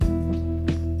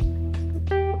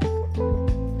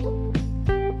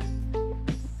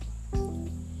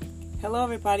Hello,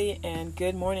 everybody, and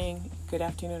good morning, good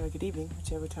afternoon, or good evening,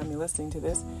 whichever time you're listening to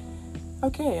this.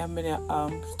 Okay, I'm going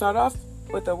to start off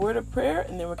with a word of prayer,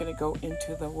 and then we're going to go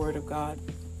into the Word of God.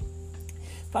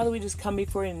 Father, we just come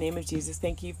before you in the name of Jesus.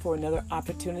 Thank you for another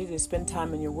opportunity to spend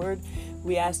time in your Word.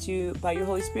 We ask you, by your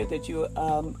Holy Spirit, that you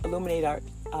illuminate our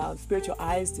spiritual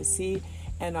eyes to see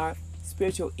and our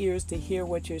spiritual ears to hear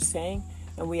what you're saying.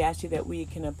 And we ask you that we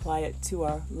can apply it to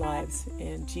our lives.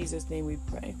 In Jesus' name we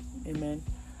pray. Amen.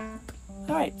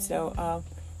 All right, so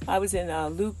I was in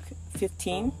Luke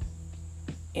 15,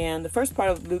 and the first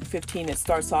part of Luke 15, it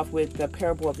starts off with the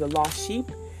parable of the lost sheep,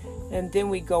 and then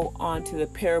we go on to the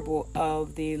parable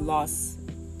of the lost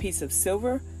piece of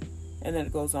silver, and then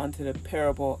it goes on to the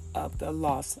parable of the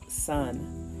lost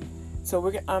son. So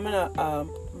I'm going to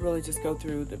really just go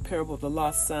through the parable of the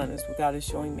lost son as what God is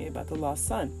showing me about the lost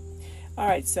son. All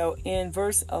right, so in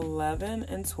verse 11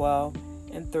 and 12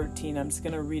 and 13, I'm just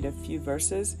going to read a few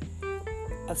verses.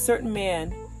 A certain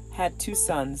man had 2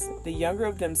 sons. The younger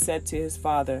of them said to his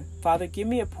father, Father, give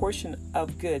me a portion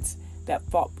of goods that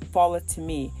falleth to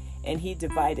me. And he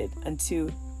divided unto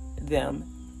them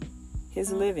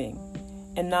his living.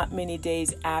 And not many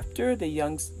days after, the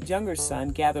younger son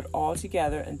gathered all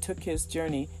together and took his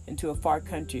journey into a far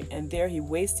country. And there he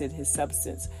wasted his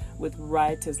substance with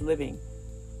riotous living.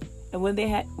 And when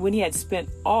he had spent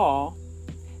all,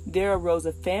 there arose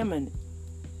a famine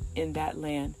in that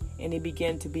land, and he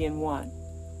began to be in want.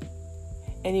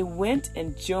 And he went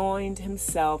and joined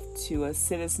himself to a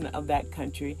citizen of that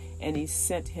country, and he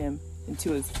sent him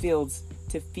into his fields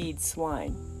to feed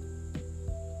swine.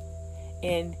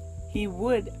 And he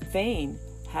would fain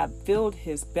have filled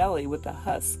his belly with the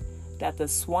husk that the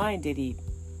swine did eat,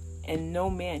 and no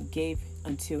man gave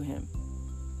unto him.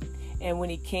 And when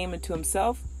he came unto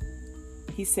himself,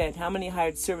 he said, How many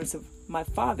hired servants of my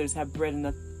father's have bread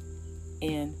enough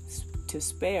and to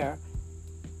spare,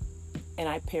 and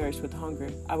I perish with hunger?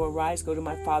 I will rise, go to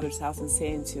my father's house, and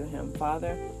say unto him,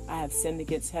 Father, I have sinned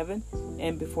against heaven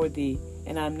and before thee,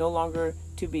 and I am no longer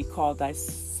to be called thy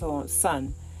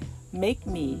son. Make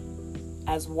me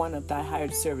as one of thy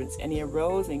hired servants. And he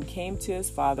arose and came to his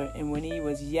father, and when he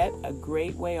was yet a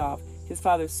great way off, his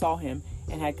father saw him,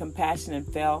 and had compassion, and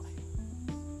fell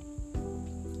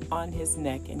on his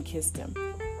neck and kissed him.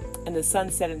 And the son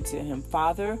said unto him,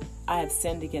 Father, I have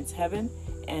sinned against heaven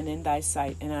and in thy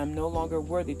sight, and I am no longer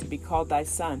worthy to be called thy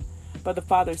son. But the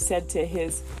father said to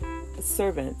his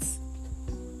servants,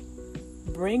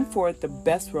 Bring forth the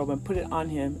best robe, and put it on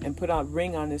him, and put a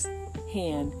ring on his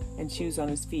hand, and shoes on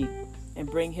his feet. And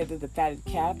bring hither the fatted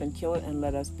calf, and kill it, and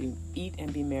let us eat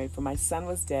and be merry. For my son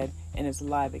was dead, and is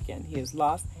alive again. He is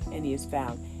lost, and he is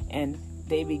found. And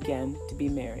they began to be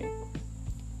merry.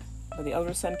 But the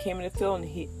elder son came in the field,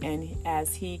 and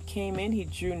as he came in, he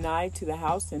drew nigh to the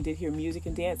house, and did hear music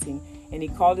and dancing. And he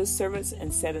called his servants, and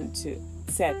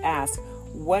asked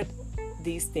what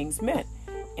these things meant.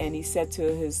 And he said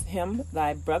to him,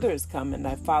 Thy brother is come, and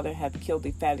thy father hath killed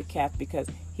the fatted calf, because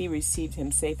he received him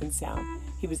safe and sound.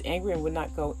 He was angry and would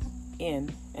not go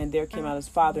in, and there came out his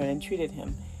father and entreated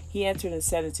him. He answered and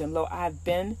said unto him, Lo, I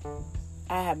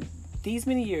have these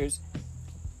many years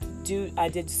I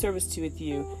did service to with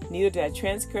you, neither did I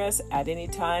transgress at any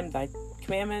time thy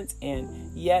commandments,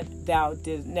 and yet thou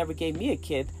never gave me a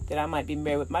kid, that I might be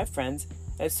merry with my friends.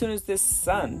 As soon as this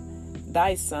son,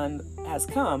 thy son, has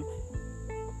come,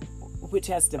 which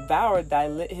has devoured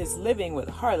his living with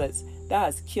harlots, thou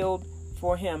hast killed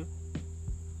for him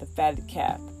the fatted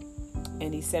calf.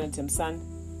 And he said unto him, Son,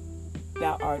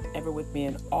 thou art ever with me,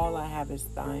 and all I have is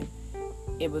thine.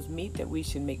 It was meet that we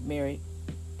should make merry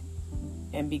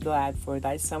and be glad, for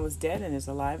thy son was dead and is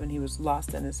alive, and he was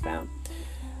lost and is found.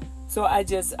 So I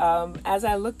just, as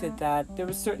I looked at that, there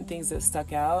were certain things that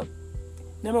stuck out.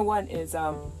 Number one is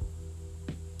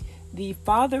the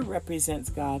Father represents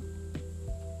God,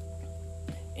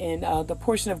 and the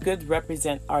portion of goods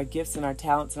represent our gifts and our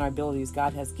talents and our abilities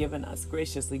God has given us,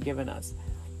 graciously given us.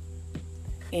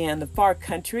 And the far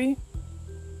country,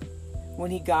 when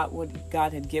he got what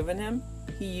God had given him,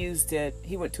 he used it.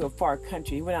 He went to a far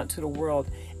country. He went out to the world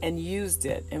and used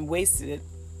it and wasted it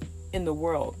in the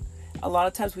world. A lot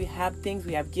of times we have things,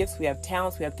 we have gifts, we have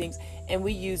talents, we have things, and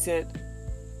we use it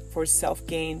for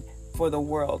self-gain for the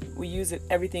world. We use it,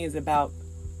 everything is about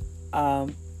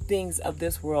things of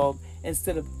this world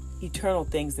instead of eternal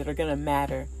things that are going to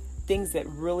matter, things that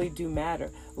really do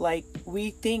matter. Like, we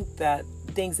think that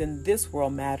things in this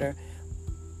world matter,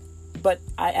 but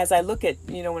as I look at,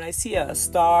 when I see a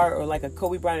star or like a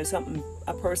Kobe Bryant or something,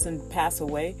 a person pass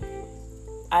away,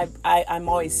 I'm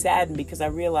always saddened, because I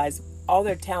realize all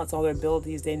their talents, all their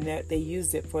abilities, they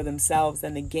used it for themselves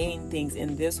and to gain things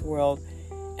in this world.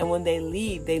 And when they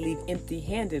leave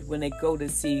empty-handed when they go to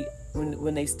see,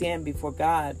 when they stand before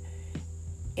God.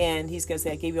 And he's going to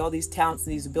say, I gave you all these talents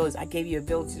and these abilities. I gave you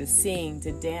ability to sing,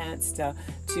 to dance, to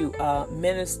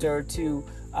minister, to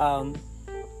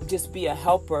just be a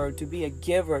helper, to be a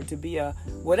giver, to be a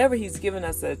whatever he's given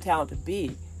us a talent to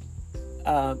be.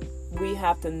 We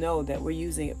have to know that we're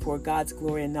using it for God's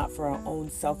glory and not for our own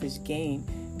selfish gain,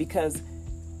 because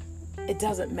it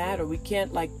doesn't matter. We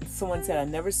can't, like someone said, I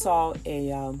never saw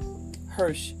a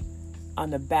hearse on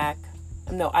the back.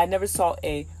 No, I never saw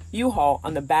a U-Haul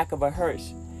on the back of a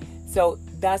hearse. So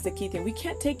that's the key thing. We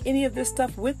can't take any of this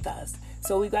stuff with us.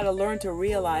 So we've got to learn to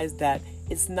realize that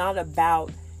it's not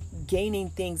about gaining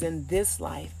things in this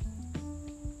life.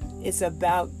 It's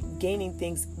about gaining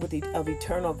things of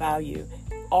eternal value.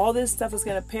 All this stuff is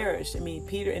going to perish. I mean,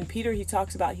 Peter, he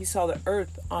talks about, he saw the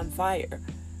earth on fire.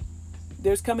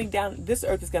 There's coming down, this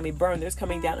earth is going to be burned. There's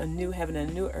coming down a new heaven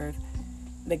and a new earth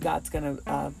that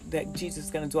that Jesus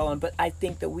is going to dwell on. But I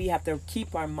think that we have to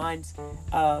keep our minds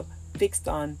fixed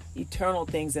on eternal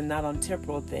things and not on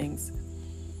temporal things.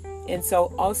 And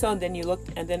so also, then you look,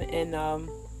 and then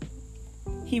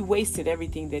he wasted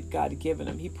everything that God had given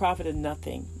him. He profited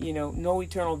nothing, no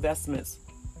eternal investments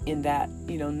in that,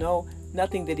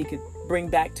 nothing that he could bring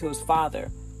back to his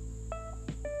father.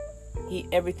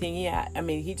 Everything he had,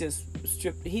 he just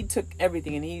he took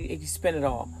everything and he spent it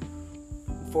all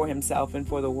for himself and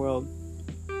for the world.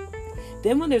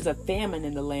 Then when there's a famine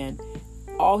in the land,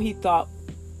 all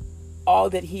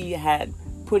that he had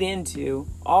put into,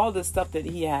 all the stuff that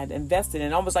he had invested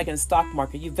in, almost like in the stock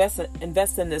market, you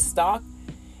invest in this stock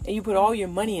and you put all your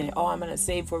money in it. Oh, I'm going to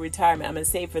save for retirement. I'm going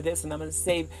to save for this, and I'm going to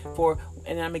save for,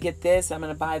 and I'm going to get this, I'm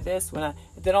going to buy this.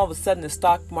 Then all of a sudden the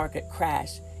stock market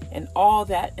crashed, and all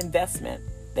that investment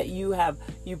that you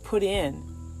put in,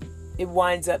 it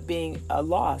winds up being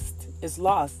lost. It's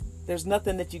lost. There's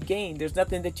nothing that you gain. There's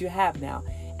nothing that you have now.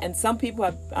 And some people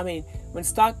when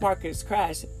stock markets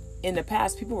crash in the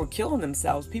past, people were killing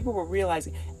themselves. People were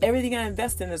realizing everything I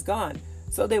invest in is gone.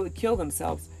 So they would kill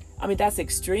themselves. That's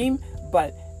extreme,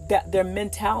 but their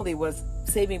mentality was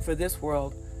saving for this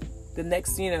world. The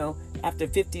next, after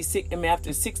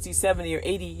 60, 70 or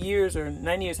 80 years or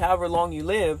 90 years, however long you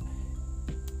live,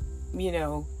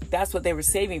 that's what they were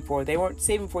saving for. They weren't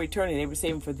saving for eternity. They were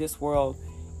saving for this world.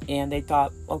 And they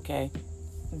thought, okay,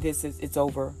 it's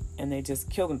over. And they just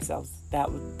killed themselves.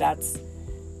 That's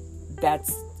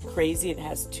crazy. It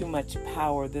has too much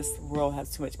power. This world has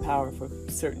too much power for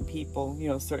certain people,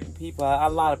 a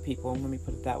lot of people, let me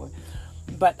put it that way.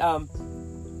 But,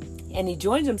 and he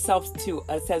joined himself to,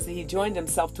 it says that he joined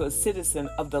himself to a citizen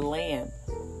of the land.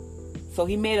 So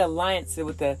he made alliance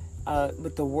with the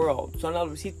world. So in other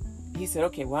words, he said,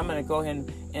 okay, well, I'm going to go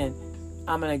ahead and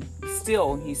I'm going to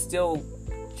he's still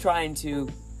trying to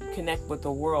connect with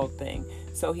the world thing.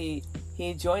 So he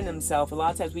joined himself. A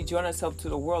lot of times we join ourselves to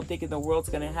the world thinking the world's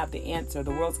going to have the answer.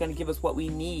 The world's going to give us what we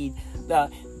need.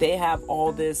 They have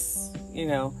all this,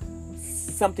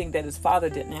 something that his father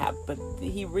didn't have. But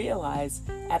he realized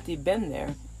after he'd been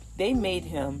there,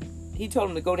 he told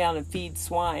him to go down and feed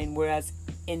swine, whereas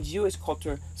in Jewish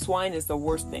culture, swine is the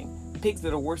worst thing. Pigs are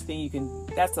the worst thing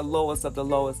that's the lowest of the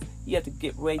lowest. You have to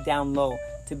get way down low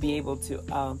to be able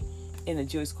to, in the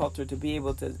Jewish culture, to be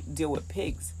able to deal with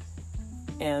pigs.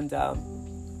 And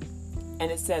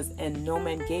it says, and no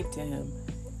man gave to him.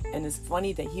 And it's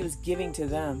funny that he was giving to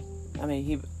them.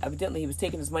 He was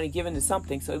taking his money, giving to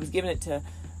something. So he was giving it to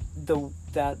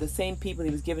the same people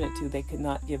he was giving it to. They could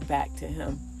not give back to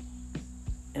him.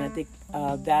 And I think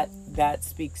that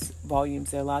speaks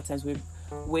volumes. There, a lot of times we're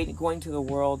going to the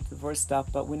world for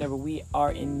stuff, but whenever we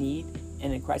are in need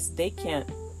and in Christ, they can't.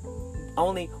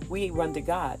 Only we run to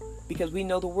God, because we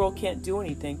know the world can't do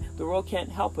anything. The world can't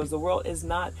help us. The world is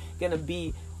not going to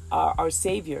be our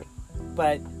Savior.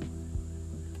 But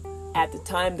at the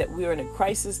time that we are in a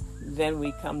crisis, then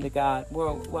we come to God.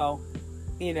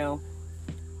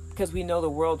 Because we know the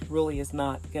world really is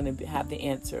not going to have the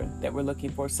answer that we're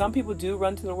looking for. Some people do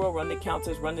run to the world, run to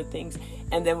counselors, run to things,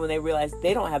 and then when they realize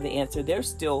they don't have the answer,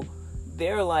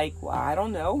 they're like, well, I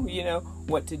don't know,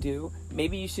 what to do.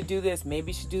 Maybe you should do this,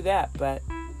 maybe you should do that, but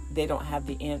they don't have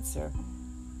the answer.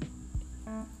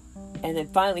 And then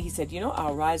finally he said,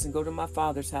 I'll rise and go to my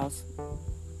Father's house.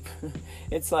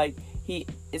 It's like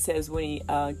it says when he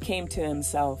came to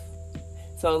himself.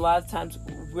 So a lot of times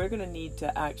we're going to need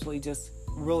to actually just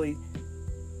really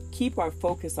keep our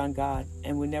focus on God,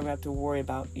 and we never have to worry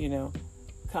about,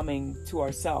 coming to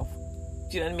ourselves.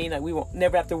 Do you know what I mean? Like we won't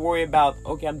never have to worry about,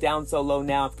 okay, I'm down so low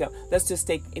now. Let's just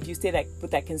if you stay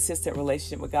with that consistent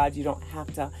relationship with God, you don't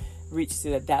have to reach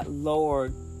to that lower,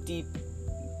 deep,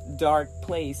 dark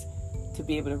place to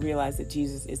be able to realize that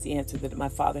Jesus is the answer, that my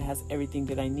Father has everything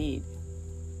that I need.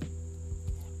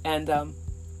 And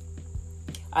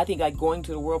I think like going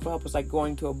to the world for help is like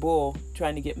going to a bull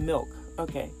trying to get milk.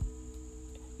 Okay.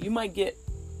 You won't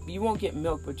get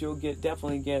milk, but you'll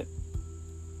definitely get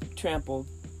trampled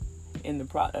in the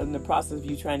process of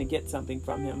you trying to get something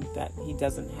from him that he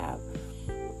doesn't have.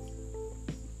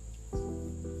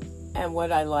 And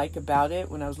what I like about it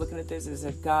when I was looking at this is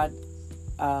that God,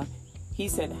 he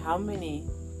said, how many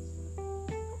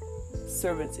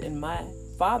servants in my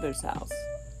Father's house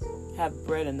have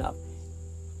bread enough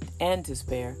and to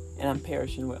spare, and I'm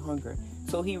perishing with hunger?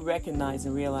 So he recognized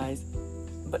and realized,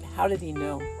 but how did he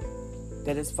know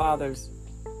that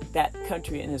that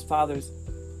country in his father's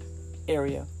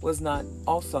area was not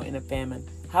also in a famine?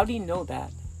 How do you know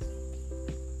that?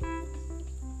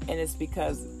 And it's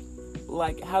because,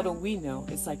 like, how do we know?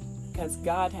 It's like, because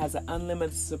God has an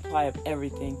unlimited supply of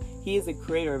everything. He is the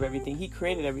creator of everything. He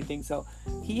created everything. So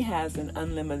he has an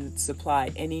unlimited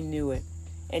supply, and he knew it.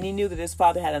 And he knew that his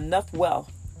father had enough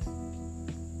wealth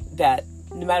that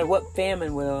no matter what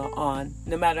famine went on,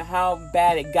 no matter how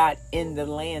bad it got in the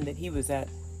land that he was at,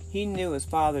 he knew his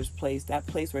father's place, that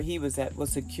place where he was at,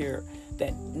 was secure.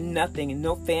 That nothing, and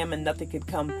no famine, nothing could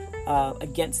come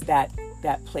against that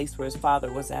place where his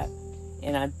father was at.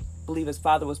 And I believe his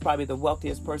father was probably the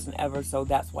wealthiest person ever, so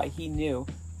that's why he knew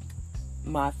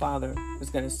my father was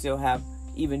going to still have,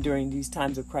 even during these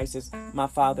times of crisis, my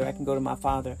father, I can go to my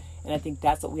father. And I think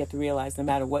that's what we have to realize. No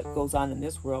matter what goes on in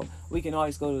this world, we can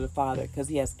always go to the Father because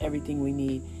he has everything we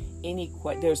need.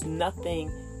 There's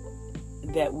nothing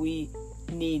that we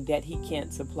need that he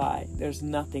can't supply. There's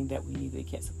nothing that we need that he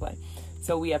can't supply.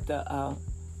 So we have to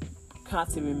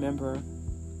constantly remember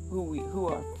who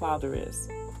our Father is.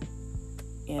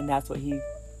 And that's what he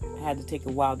had to take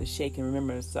a while to shake and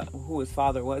remember who his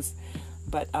Father was.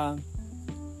 But, all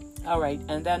right.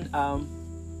 And then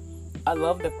I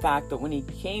love the fact that when he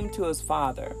came to his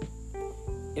father,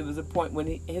 it was a point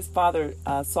when his father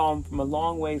saw him from a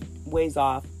long ways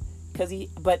off.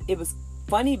 But it was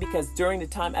funny because during the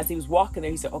time as he was walking there,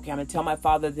 he said, okay, I'm going to tell my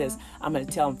father this. I'm going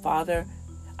to tell him, Father,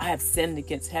 I have sinned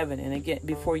against heaven and again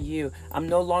before you. I'm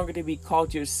no longer to be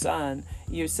called your son.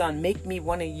 Make me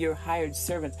one of your hired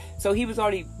servants. So he was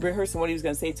already rehearsing what he was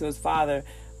going to say to his father.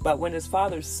 But when his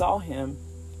father saw him,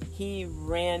 he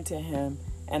ran to him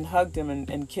and hugged him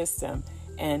and kissed him.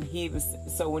 And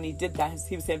so when he did that,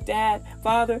 he was saying, Dad,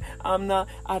 Father,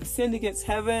 I've sinned against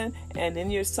heaven and in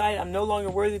your sight, I'm no longer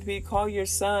worthy to be called your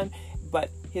son. But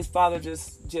his father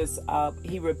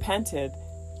he repented.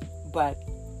 But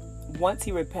once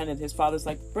he repented, his father's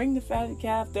like, bring the fatted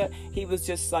calf. He was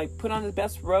just like, put on his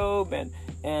best robe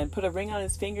and put a ring on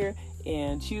his finger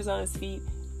and shoes on his feet.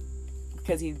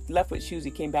 Because he left with shoes,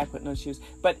 he came back with no shoes.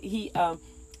 But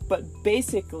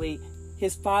basically,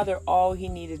 his father, all he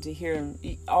needed to hear him,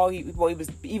 he was,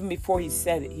 even before he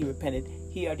said it, he repented.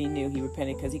 He already knew he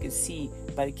repented because he could see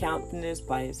by the countenance,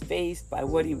 by his face, by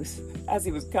what he was, as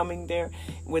he was coming there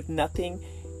with nothing,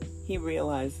 he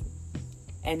realized,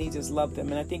 and he just loved him.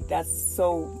 And I think that's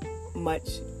so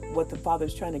much what the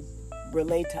Father's trying to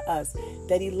relay to us,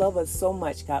 that he loves us so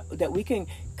much, God, that we can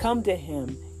come to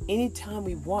him anytime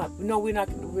we want. No, we're not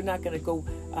going to go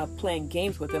playing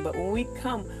games with him. But when we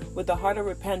come with the heart of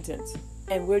repentance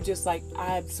and we're just like,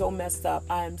 I'm so messed up,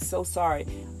 I'm so sorry,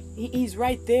 he's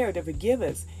right there to forgive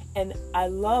us. And I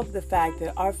love the fact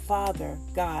that our Father,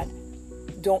 God,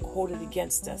 don't hold it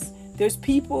against us. There's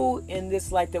people in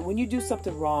this life that when you do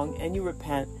something wrong and you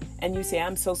repent and you say,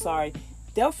 I'm so sorry,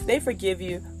 they forgive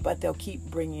you, but they'll keep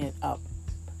bringing it up.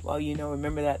 Well,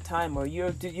 remember that time, or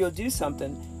you'll do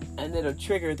something and it'll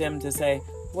trigger them to say,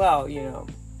 well,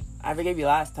 I forgave you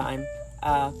last time.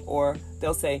 Or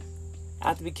they'll say, I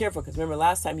have to be careful because remember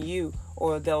last time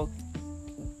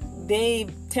they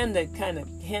tend to kind of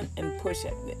hint and push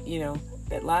at it,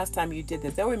 that last time you did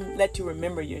this. They'll let you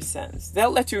remember your sins.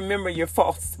 They'll let you remember your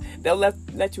faults. They'll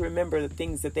let you remember the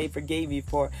things that they forgave you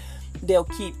for. They'll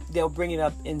bring it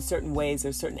up in certain ways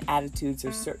or certain attitudes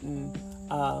or certain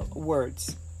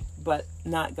words, but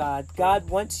not God. God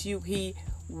wants you,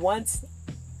 once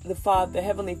the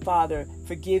Heavenly Father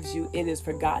forgives you, it is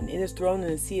forgotten. It is thrown in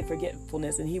the sea of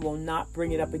forgetfulness, and he will not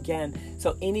bring it up again.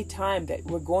 So anytime that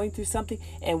we're going through something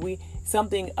and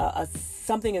something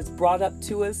is brought up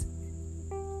to us,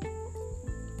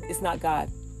 it's not God.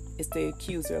 It's the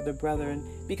accuser of the brethren.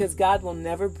 Because God will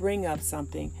never bring up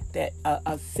something that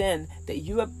a sin that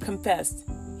you have confessed.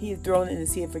 He is thrown in the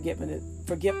sea of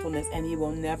forgetfulness, and he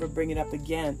will never bring it up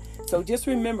again. So just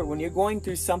remember, when you're going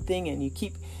through something and you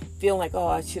keep feeling like,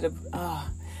 I should have,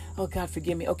 oh God,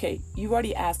 forgive me. Okay, you've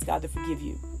already asked God to forgive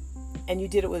you, and you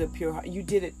did it with a pure heart. You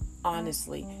did it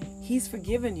honestly. He's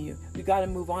forgiven you. We got to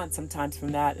move on sometimes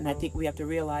from that. And I think we have to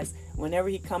realize whenever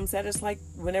he comes at us, like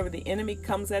whenever the enemy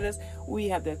comes at us, we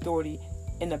have the authority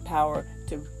and the power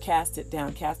to cast it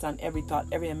down, cast down every thought,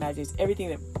 every imagination, everything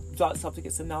that exalts itself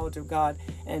against the knowledge of God,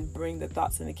 and bring the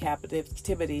thoughts into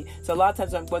captivity. So a lot of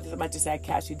times I'm going to, I might just say, I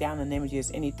cast you down in the name of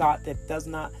Jesus. Any thought that does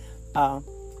not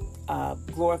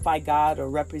glorify God or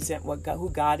represent who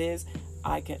God is,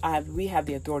 we have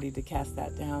the authority to cast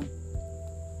that down.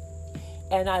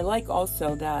 And I like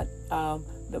also that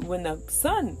when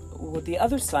the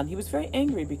other son, he was very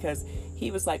angry because he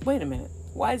was like, wait a minute,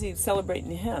 why is he celebrating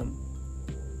him?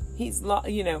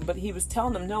 But he was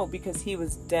telling them no, because he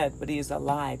was dead, but he is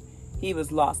alive. He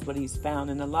was lost, but he's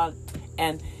found.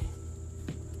 And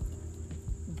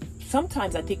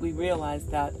sometimes I think we realize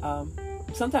that,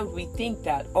 sometimes we think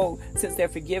that, since they're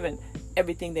forgiven,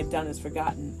 everything they've done is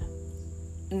forgotten.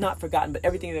 Not forgotten, but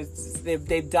everything that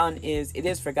they've done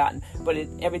is forgotten. But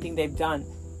everything they've done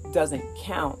doesn't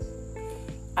count.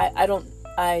 I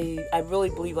really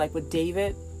believe, like with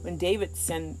David, when David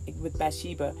sinned with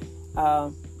Bathsheba,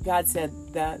 God said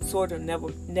that sword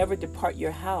will never depart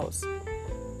your house.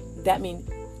 That means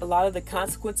a lot of the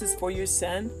consequences for your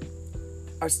sin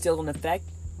are still in effect.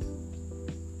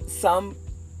 Some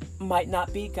might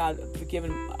not be, God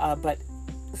forgiven, but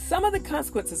some of the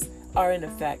consequences are in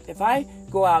effect. If I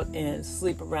go out and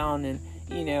sleep around and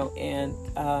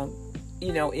I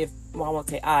won't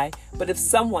say but if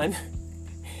someone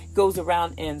goes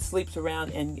around and sleeps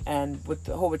around and with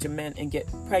a whole bunch of men and get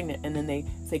pregnant, and then they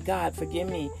say, God, forgive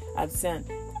me, I've sinned,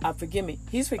 forgive me.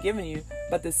 He's forgiven you,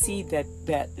 but the seed that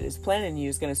is planted in you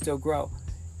is going to still grow.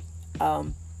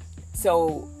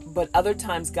 But other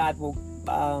times God will,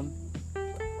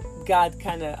 God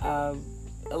kind of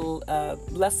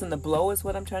lessen the blow is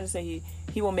what I'm trying to say.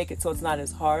 He will make it so it's not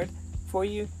as hard for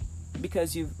you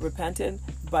because you've repented.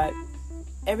 But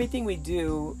everything we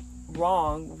do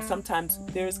wrong, sometimes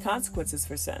there's consequences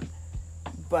for sin.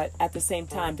 But at the same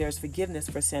time, there's forgiveness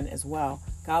for sin as well.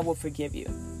 God will forgive you.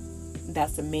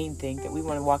 That's the main thing, that we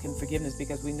want to walk in forgiveness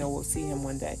because we know we'll see him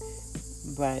one day.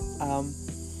 But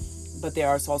there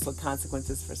are also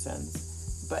consequences for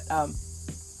sins. But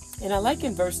and I like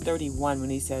in verse 31 when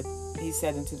he said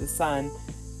unto the son,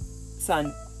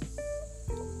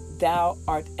 thou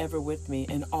art ever with me,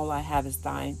 and all I have is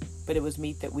thine. But it was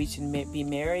meet that we should be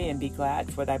merry and be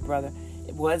glad, for thy brother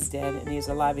was dead, and he is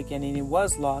alive again, and he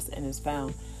was lost and is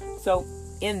found. So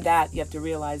in that, you have to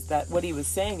realize that what he was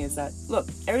saying is that, look,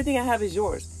 everything I have is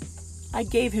yours. I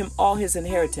gave him all his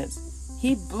inheritance.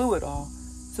 He blew it all.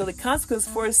 So the consequence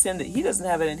for his sin, that he doesn't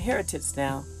have an inheritance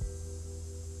now.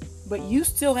 But you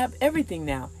still have everything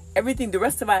now. Everything, the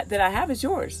rest of that I have is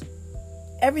yours.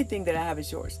 Everything that I have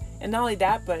is yours. And not only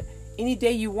that, but any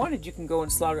day you wanted, you can go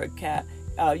and slaughter a calf.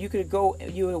 You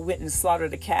went and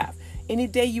slaughtered a calf. Any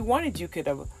day you wanted, you could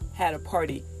have had a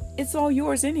party. It's all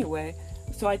yours anyway.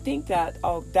 So I think that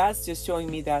that's just showing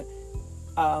me that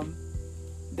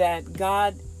that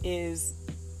God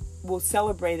will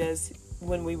celebrate us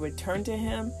when we return to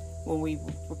him, when we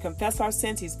confess our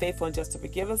sins. He's faithful and just to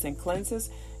forgive us and cleanse us.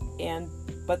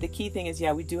 But the key thing is,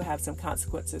 we do have some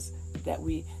consequences that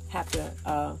we have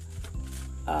to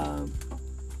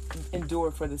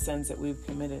endure for the sins that we've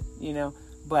committed,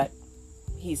 but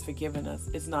he's forgiven us.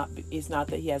 It's not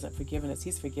that he hasn't forgiven us.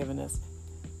 He's forgiven us.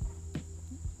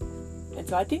 And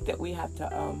so I think that we have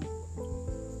to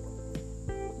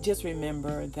just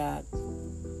remember that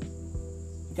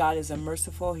God is a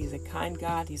merciful, he's a kind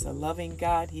God, he's a loving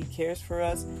God, he cares for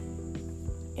us.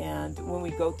 And when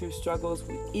we go through struggles,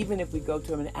 even if we go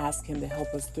to him and ask him to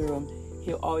help us through them,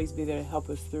 he'll always be there to help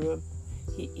us through them.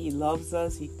 He loves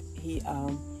us. He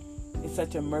is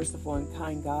such a merciful and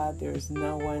kind God. There is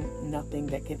nothing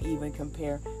that can even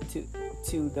compare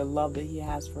to the love that he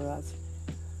has for us.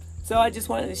 So I just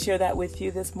wanted to share that with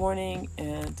you this morning,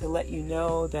 and to let you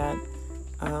know that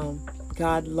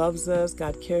God loves us.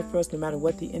 God cares for us no matter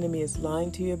what the enemy is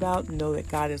lying to you about. Know that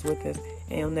God is with us,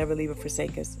 and he'll never leave or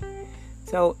forsake us.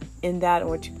 So in that, I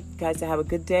want you guys to have a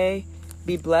good day.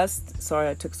 Be blessed. Sorry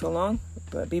I took so long,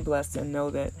 but be blessed and know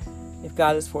that if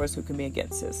God is for us, who can be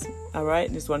against us? All right.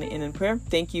 I just want to end in prayer.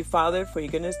 Thank you, Father, for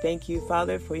your goodness. Thank you,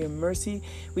 Father, for your mercy.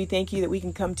 We thank you that we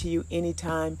can come to you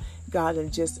anytime, God,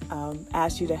 and just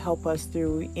ask you to help us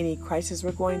through any crisis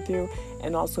we're going through.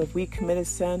 And also, if we commit a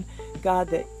sin, God,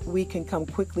 that we can come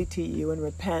quickly to you and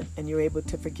repent, and you're able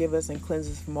to forgive us and cleanse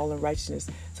us from all unrighteousness.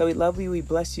 So we love you. We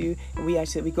bless you. And we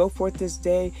ask that we go forth this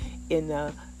day in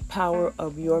the power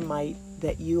of your might,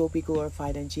 that you will be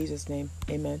glorified in Jesus' name.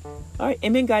 Amen. All right.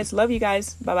 Amen, guys. Love you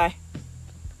guys. Bye-bye.